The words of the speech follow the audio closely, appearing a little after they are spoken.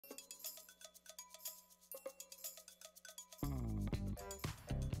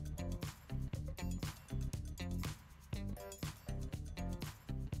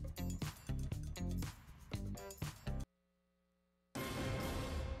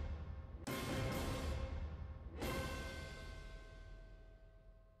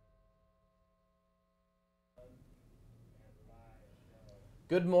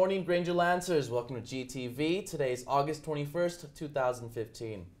Good morning, Granger Lancers. Welcome to GTV. Today is August 21st,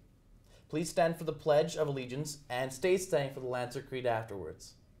 2015. Please stand for the Pledge of Allegiance and stay standing for the Lancer Creed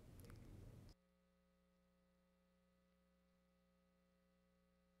afterwards.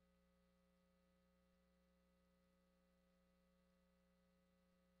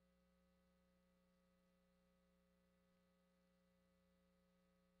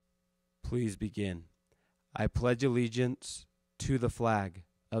 Please begin. I pledge allegiance to the flag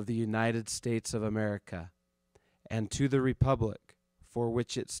of the United States of America and to the republic for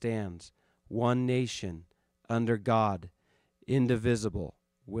which it stands, one nation, under God, indivisible,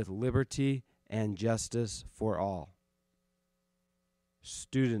 with liberty and justice for all.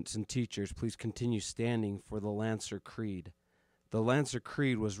 Students and teachers, please continue standing for the Lancer Creed. The Lancer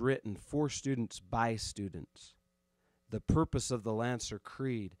Creed was written for students by students. The purpose of the Lancer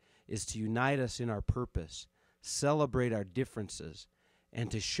Creed is to unite us in our purpose, celebrate our differences,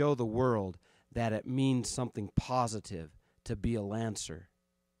 and to show the world that it means something positive to be a Lancer.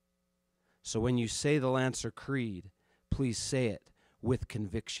 So when you say the Lancer Creed, please say it with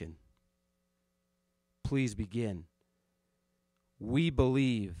conviction. Please begin. We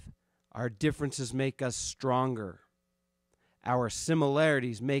believe our differences make us stronger. Our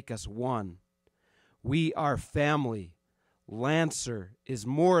similarities make us one. We are family. Lancer is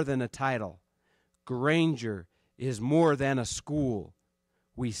more than a title. Granger is more than a school.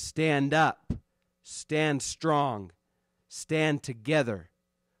 We stand up, stand strong, stand together.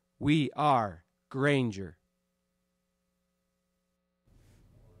 We are Granger.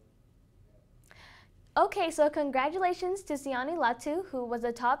 Okay, so congratulations to Siani Latu, who was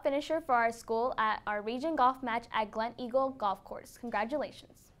the top finisher for our school at our region golf match at Glen Eagle Golf Course.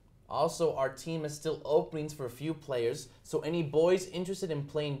 Congratulations. Also, our team has still openings for a few players, so any boys interested in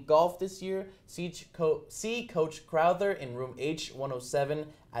playing golf this year, see Coach Crowther in room H107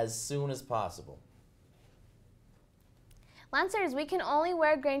 as soon as possible. Lancers, we can only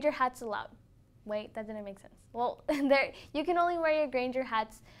wear Granger hats allowed. Wait, that didn't make sense. Well, you can only wear your Granger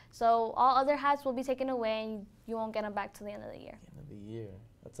hats, so all other hats will be taken away and you won't get them back till the end of the year. End of the year.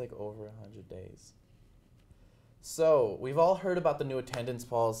 That's like over 100 days. So, we've all heard about the new attendance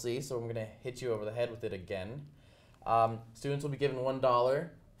policy, so I'm going to hit you over the head with it again. Students will be given $1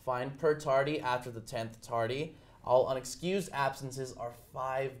 fine per tardy after the 10th tardy. All unexcused absences are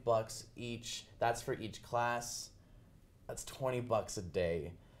 $5 each. That's for each class. That's $20 a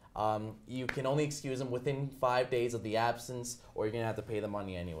day. You can only excuse them within 5 days of the absence, or you're going to have to pay the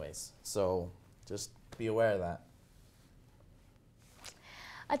money anyways. So, just be aware of that.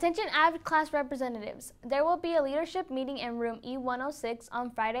 Attention AVID class representatives. There will be a leadership meeting in room E106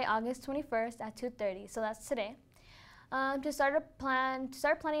 on Friday, August 21st at 2:30, so that's today, to start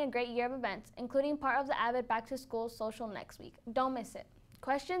planning a great year of events, including part of the AVID Back to School social next week. Don't miss it.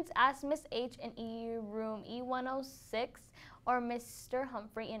 Questions, ask Miss H in room E106 or Mr.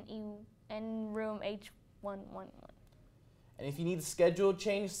 Humphrey in room H111. And if you need a schedule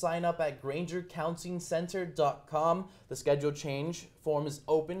change, sign up at GrangerCounselingCenter.com. The schedule change form is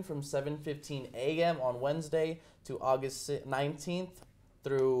open from 7:15 a.m. on Wednesday to August 19th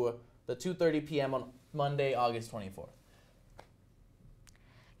through the 2:30 p.m. on Monday, August 24th.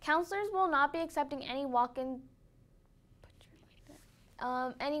 Counselors will not be accepting any walk-in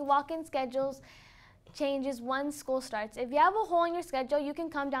schedules changes once school starts. If you have a hole in your schedule, you can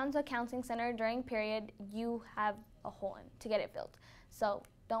come down to a counseling center during period you have a hole in to get it filled. So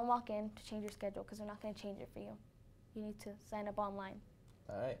don't walk in to change your schedule because they're not going to change it for you. You need to sign up online.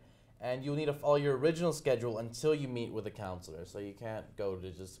 All right. And you'll need to follow your original schedule until you meet with a counselor. So you can't go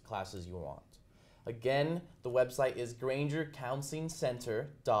to just classes you want. Again, the website is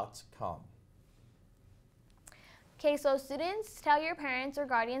GrangerCounselingCenter.com. Okay, so students, tell your parents or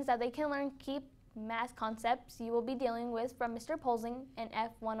guardians that they can learn key math concepts you will be dealing with from Mr. Polsing in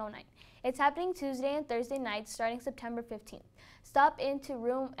F109. It's happening Tuesday and Thursday nights starting September 15th. Stop into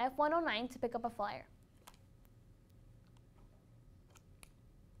room F109 to pick up a flyer.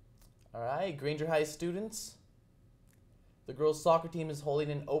 All right, Granger High students. The girls' soccer team is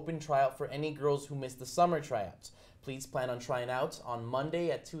holding an open tryout for any girls who missed the summer tryouts. Please plan on trying out on Monday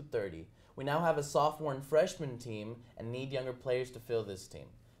at 2:30. We now have a sophomore and freshman team and need younger players to fill this team.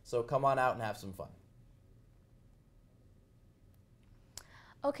 So come on out and have some fun.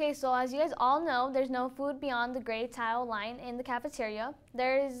 Okay, so as you guys all know, there's no food beyond the gray tile line in the cafeteria.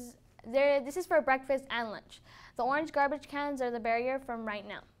 This is for breakfast and lunch. The orange garbage cans are the barrier from right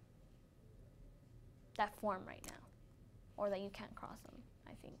now. That form right now. Or that you can't cross them,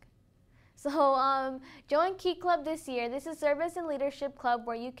 I think. So join Key Club this year. This is service and leadership club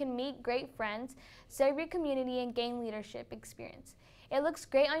where you can meet great friends, serve your community, and gain leadership experience. It looks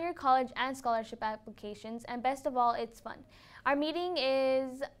great on your college and scholarship applications, and best of all, it's fun. Our meeting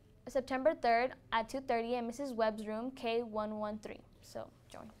is September 3rd at 2:30 in Mrs. Webb's room, K113. So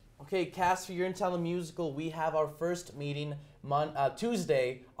join. Okay, cast for Your in Town the Musical. We have our first meeting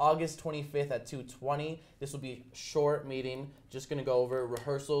Tuesday, August 25th at 2:20. This will be a short meeting. Just going to go over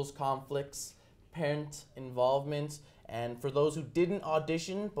rehearsals, conflicts, parent involvement. And for those who didn't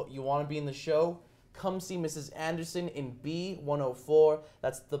audition but you want to be in the show, come see Mrs. Anderson in B104.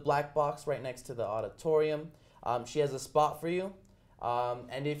 That's the black box right next to the auditorium. She has a spot for you.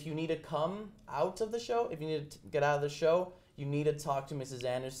 And if you need to come out of the show, if you need to get out of the show, you need to talk to Mrs.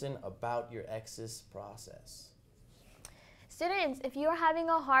 Anderson about your exit process. Students, if you are having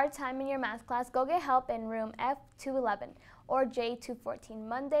a hard time in your math class, go get help in room F211 or J214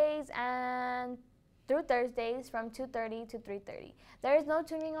 Mondays and through Thursdays from 2:30 to 3:30. There is no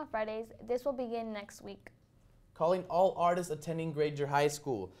tutoring on Fridays. This will begin next week. Calling all artists attending Granger High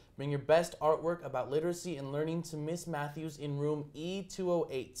School. Bring your best artwork about literacy and learning to Miss Matthews in room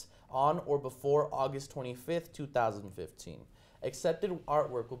E208 on or before August 25th, 2015. Accepted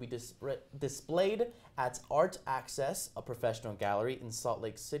artwork will be displayed at Art Access, a professional gallery in Salt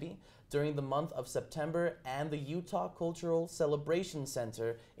Lake City, during the month of September and the Utah Cultural Celebration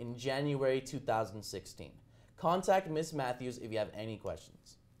Center in January 2016. Contact Miss Matthews if you have any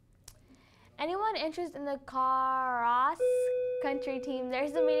questions. Anyone interested in the cross country team,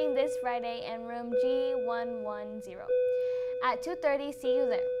 there's a meeting this Friday in room G110 at 2:30. See you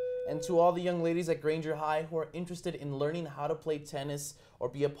there. And to all the young ladies at Granger High who are interested in learning how to play tennis or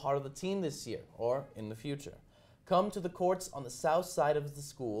be a part of the team this year or in the future, come to the courts on the south side of the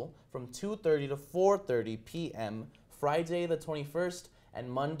school from 2:30 to 4:30 p.m. Friday the 21st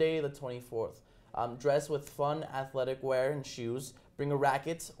and Monday the 24th. Dress with fun athletic wear and shoes. Bring a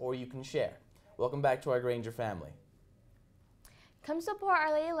racket or you can share. Welcome back to our Granger family. Come support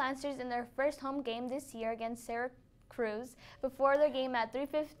Our Lady Lancers in their first home game this year against Sarah Cruz before their game at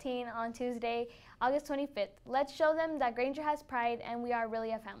 3:15 on Tuesday, August 25th. Let's show them that Granger has pride and we are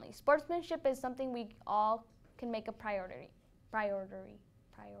really a family. Sportsmanship is something we all can make a priority. Priority?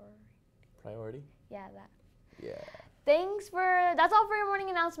 Yeah, that. Yeah. That's all for your morning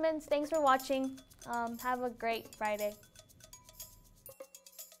announcements. Thanks for watching. Have a great Friday.